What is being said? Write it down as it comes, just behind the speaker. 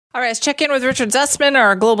All right, let's check in with Richard Zussman,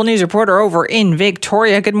 our global news reporter over in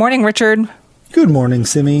Victoria. Good morning, Richard. Good morning,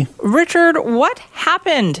 Simi. Richard, what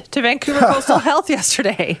happened to Vancouver Coastal Health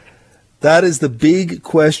yesterday? That is the big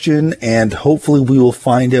question, and hopefully we will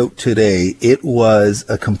find out today. It was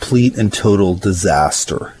a complete and total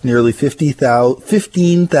disaster. Nearly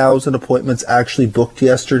 15,000 appointments actually booked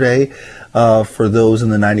yesterday for those in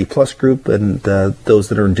the 90-plus group and those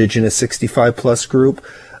that are Indigenous 65-plus group.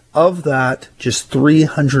 Of that, just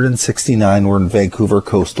 369 were in Vancouver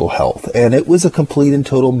Coastal Health, and it was a complete and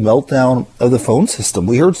total meltdown of the phone system.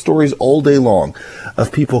 We heard stories all day long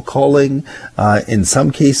of people calling. In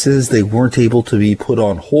some cases, they weren't able to be put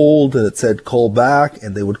on hold, and it said call back,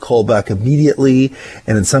 and they would call back immediately.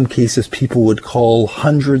 And in some cases, people would call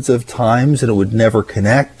hundreds of times, and it would never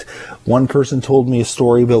connect. One person told me a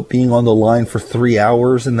story about being on the line for 3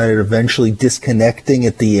 hours and then it eventually disconnecting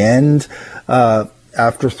at the end.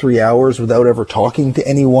 After 3 hours without ever talking to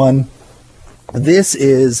anyone. This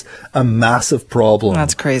is a massive problem.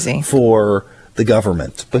 That's crazy. For the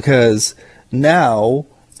government, because now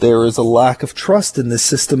there is a lack of trust in this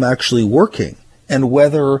system actually working. And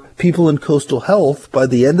whether people in Coastal Health, by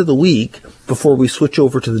the end of the week, before we switch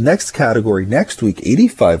over to the next category next week,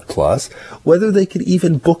 85 plus, whether they could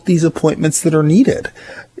even book these appointments that are needed.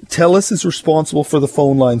 TELUS is responsible for the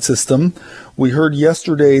phone line system. We heard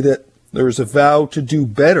yesterday that there's a vow to do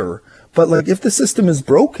better, but if the system is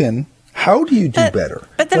broken, how do you do better?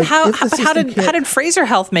 But then how did Fraser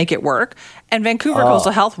Health make it work? And Vancouver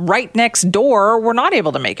Coastal Health, right next door, were not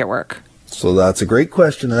able to make it work. So that's a great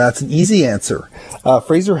question, and that's an easy answer.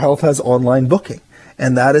 Fraser Health has online booking,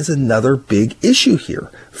 and that is another big issue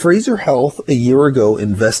here. Fraser Health a year ago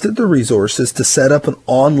invested the resources to set up an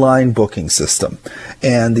online booking system.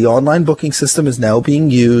 And the online booking system is now being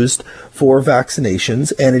used for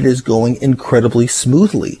vaccinations, and it is going incredibly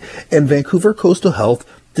smoothly. And Vancouver Coastal Health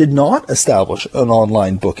did not establish an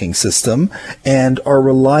online booking system and are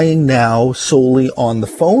relying now solely on the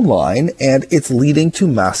phone line, and it's leading to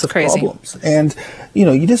massive problems. And,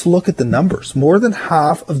 you just look at the numbers. More than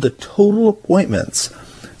half of the total appointments,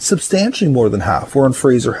 substantially more than half, were in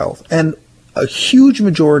Fraser Health. And a huge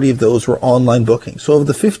majority of those were online bookings. So of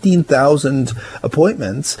the 15,000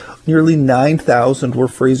 appointments, nearly 9,000 were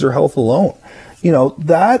Fraser Health alone.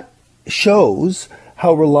 That shows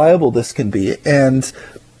how reliable this can be. And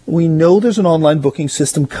we know there's an online booking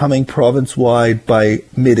system coming province-wide by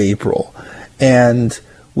mid-April. And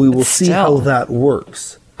we will see how that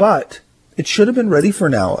works. But it should have been ready for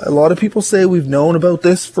now. A lot of people say we've known about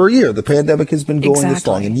this for a year. The pandemic has been going this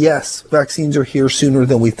long. And yes, vaccines are here sooner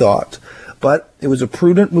than we thought. But it was a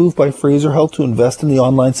prudent move by Fraser Health to invest in the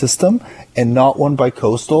online system and not one by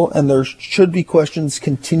Coastal. And there should be questions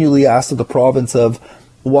continually asked of the province of,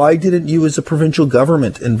 why didn't you as a provincial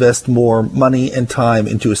government invest more money and time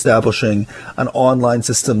into establishing an online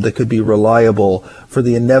system that could be reliable for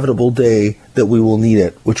the inevitable day that we will need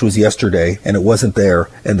it, which was yesterday, and it wasn't there,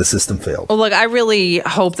 and the system failed? Well, look, I really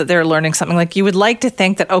hope that they're learning something. You would like to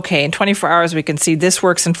think that, okay, in 24 hours we can see this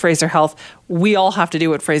works in Fraser Health. We all have to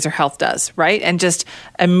do what Fraser Health does, right? And just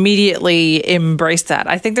immediately embrace that.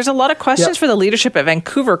 I think there's a lot of questions for the leadership at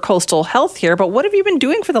Vancouver Coastal Health here, but what have you been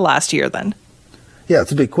doing for the last year then? Yeah,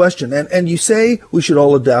 it's a big question. And you say we should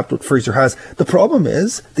all adapt what Fraser has. The problem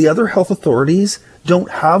is the other health authorities don't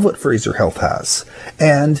have what Fraser Health has.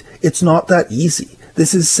 And it's not that easy.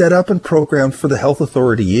 This is set up and programmed for the health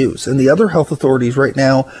authority to use. And the other health authorities right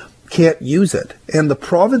now can't use it. And the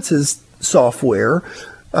province's software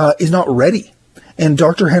is not ready. And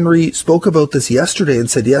Dr. Henry spoke about this yesterday and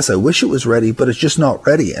said, yes, I wish it was ready, but it's just not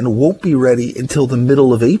ready and won't be ready until the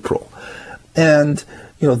middle of April. And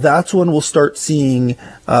that's when we'll start seeing,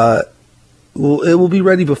 it will be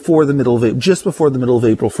ready before the middle of April, just before the middle of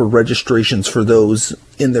April for registrations for those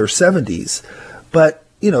in their 70s. But,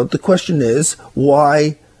 the question is,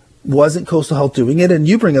 why wasn't Coastal Health doing it? And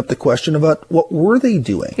you bring up the question about what were they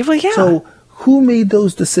doing? Well, yeah. So who made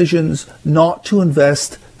those decisions not to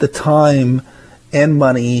invest the time and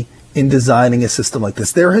money in designing a system like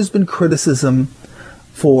this? There has been criticism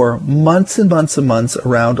for months and months and months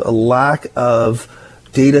around a lack of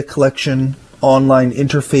data collection, online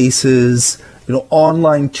interfaces,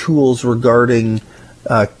 online tools regarding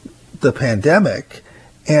the pandemic.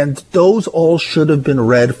 And those all should have been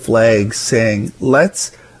red flags saying,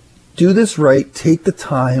 let's do this right, take the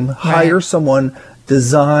time, hire someone,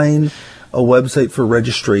 design a website for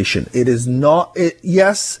registration. It is not,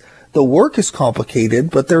 yes, The work is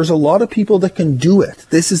complicated, but there's a lot of people that can do it.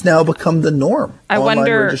 This has now become the norm. Online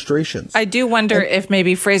registrations. I do wonder if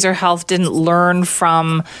maybe Fraser Health didn't learn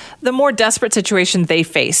from the more desperate situation they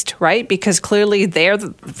faced, right? Because clearly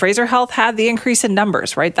Fraser Health had the increase in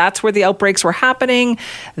numbers, right? That's where the outbreaks were happening.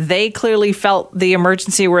 They clearly felt the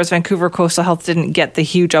emergency, whereas Vancouver Coastal Health didn't get the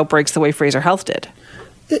huge outbreaks the way Fraser Health did.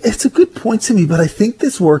 It's a good point, Simi, but I think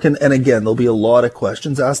this work, and again, there'll be a lot of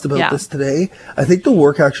questions asked about this today. I think the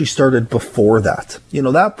work actually started before that.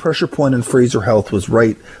 That pressure point in Fraser Health was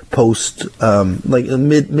right post,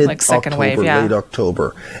 mid-October, late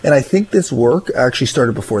October. And I think this work actually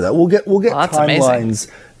started before that. We'll get timelines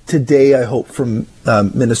today, I hope, from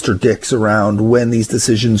Minister Dix around when these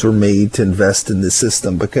decisions were made to invest in this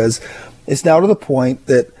system, because it's now to the point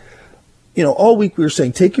that all week we were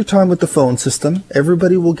saying, take your time with the phone system.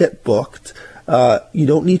 Everybody will get booked. You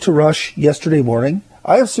don't need to rush yesterday morning.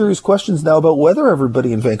 I have serious questions now about whether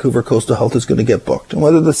everybody in Vancouver Coastal Health is going to get booked and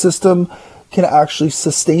whether the system can actually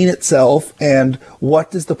sustain itself. And what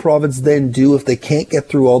does the province then do if they can't get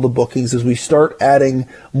through all the bookings as we start adding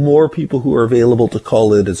more people who are available to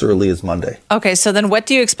call in as early as Monday? Okay, so then what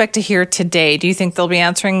do you expect to hear today? Do you think they'll be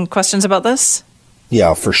answering questions about this?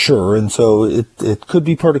 Yeah, for sure. And so it could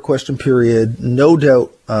be part of question period. No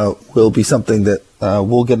doubt will be something that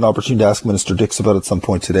we'll get an opportunity to ask Minister Dix about at some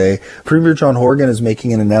point today. Premier John Horgan is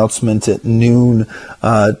making an announcement at noon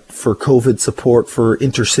for COVID support for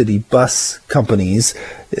intercity bus companies.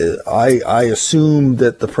 I assume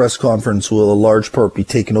that the press conference will in large part be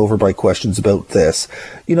taken over by questions about this.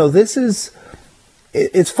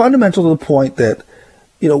 It's fundamental to the point that,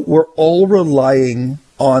 we're all relying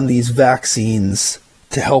on these vaccines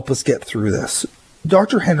to help us get through this.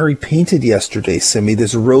 Dr. Henry painted yesterday, Simi,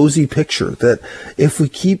 this rosy picture that if we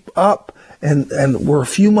keep up and we're a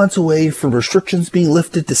few months away from restrictions being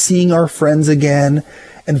lifted to seeing our friends again,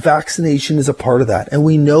 and vaccination is a part of that. And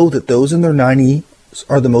we know that those in their 90s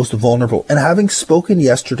are the most vulnerable. And having spoken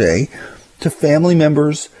yesterday to family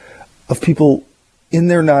members of people in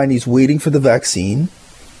their 90s waiting for the vaccine,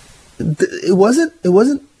 it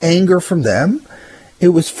wasn't anger from them. It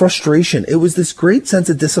was frustration. It was this great sense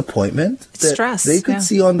of disappointment that stress, they could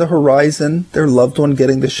see on the horizon their loved one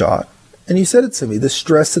getting the shot. And you said it to me, the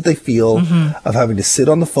stress that they feel of having to sit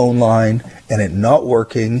on the phone line and it not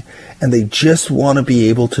working. And they just want to be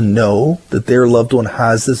able to know that their loved one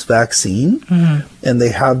has this vaccine and they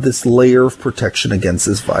have this layer of protection against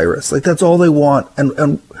this virus. Like, that's all they want.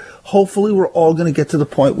 And hopefully we're all going to get to the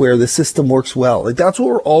point where the system works well. Like, that's what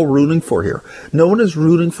we're all rooting for here. No one is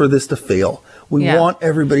rooting for this to fail. We want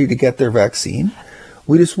everybody to get their vaccine.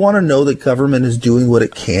 We just want to know that government is doing what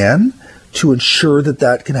it can to ensure that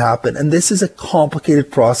that can happen. And this is a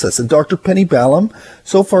complicated process. And Dr. Penny Ballum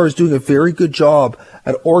so far is doing a very good job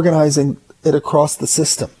at organizing it across the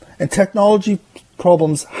system. And technology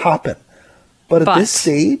problems happen. But at this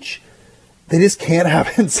stage, they just can't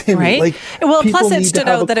happen. Right? Plus it stood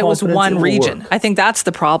out that it was one region. I think that's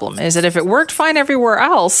the problem, is that if it worked fine everywhere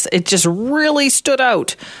else, it just really stood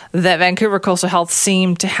out that Vancouver Coastal Health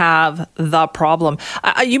seemed to have the problem.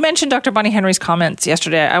 You mentioned Dr. Bonnie Henry's comments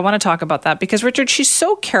yesterday. I want to talk about that because, Richard, she's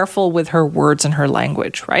so careful with her words and her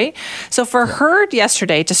language, right? So for her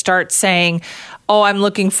yesterday to start saying, I'm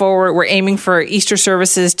looking forward, we're aiming for Easter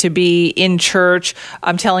services to be in church.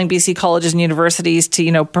 I'm telling BC colleges and universities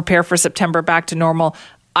to, prepare for September back to normal.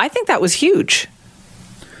 I think that was huge.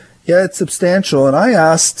 Yeah, it's substantial. And I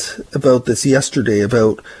asked about this yesterday,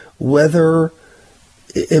 about whether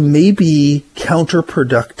it may be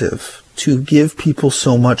counterproductive to give people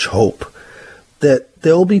so much hope that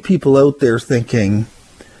there'll be people out there thinking,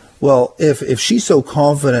 well, if she's so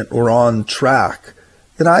confident we're on track,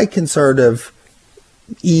 then I can sort of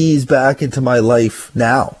ease back into my life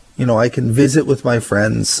now. I can visit with my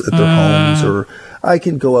friends at their homes, or I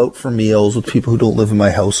can go out for meals with people who don't live in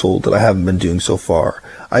my household that I haven't been doing so far.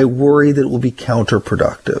 I worry that it will be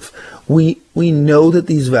counterproductive. We know that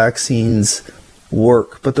these vaccines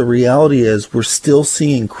work, but the reality is we're still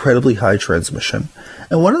seeing incredibly high transmission.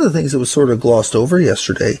 And one of the things that was sort of glossed over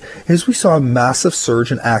yesterday is we saw a massive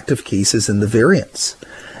surge in active cases in the variants.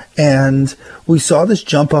 And we saw this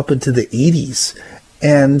jump up into the 80s.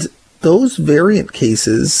 And those variant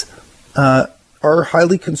cases are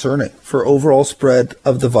highly concerning for overall spread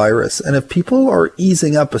of the virus. And if people are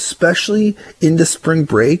easing up, especially into spring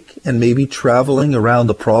break and maybe traveling around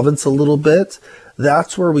the province a little bit,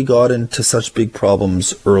 that's where we got into such big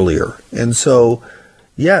problems earlier. And so,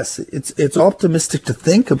 yes, it's optimistic to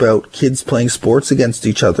think about kids playing sports against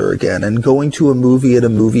each other again and going to a movie at a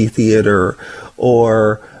movie theater,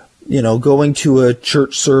 or going to a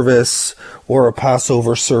church service or a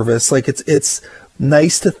Passover service. Like, it's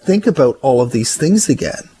nice to think about all of these things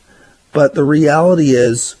again. But the reality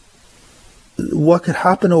is, what could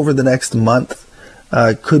happen over the next month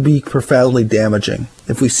could be profoundly damaging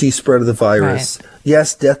if we see spread of the virus. Right.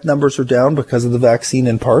 Yes, death numbers are down because of the vaccine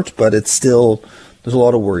in part, but it's still, there's a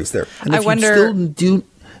lot of worries there. And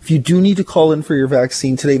if you do need to call in for your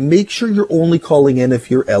vaccine today, make sure you're only calling in if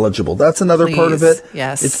you're eligible. That's another part of it.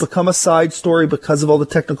 Yes. It's become a side story because of all the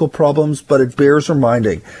technical problems, but it bears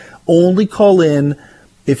reminding. Only call in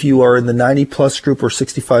if you are in the 90 plus group or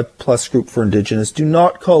 65 plus group for Indigenous. Do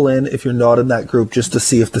not call in if you're not in that group just to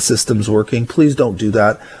see if the system's working. Please don't do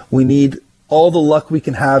that. We need all the luck we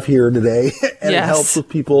can have here today, and It helps with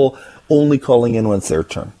people only calling in when it's their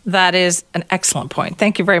turn. That is an excellent point.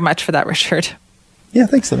 Thank you very much for that, Richard. Yeah,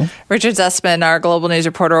 thanks, Emma. Richard Zussman, our global news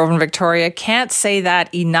reporter over in Victoria. Can't say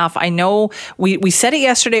that enough. I know we said it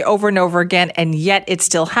yesterday over and over again, and yet it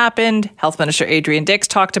still happened. Health Minister Adrian Dix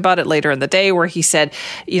talked about it later in the day where he said,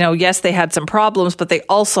 yes, they had some problems, but they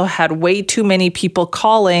also had way too many people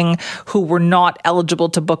calling who were not eligible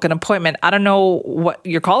to book an appointment. I don't know what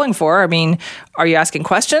you're calling for. I mean, are you asking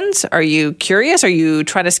questions? Are you curious? Are you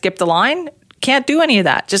trying to skip the line? Can't do any of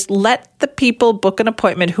that. Just let the people book an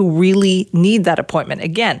appointment who really need that appointment.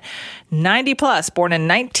 Again, 90 plus, born in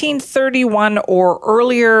 1931 or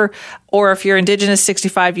earlier, or if you're Indigenous,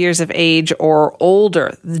 65 years of age or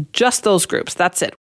older, just those groups. That's it.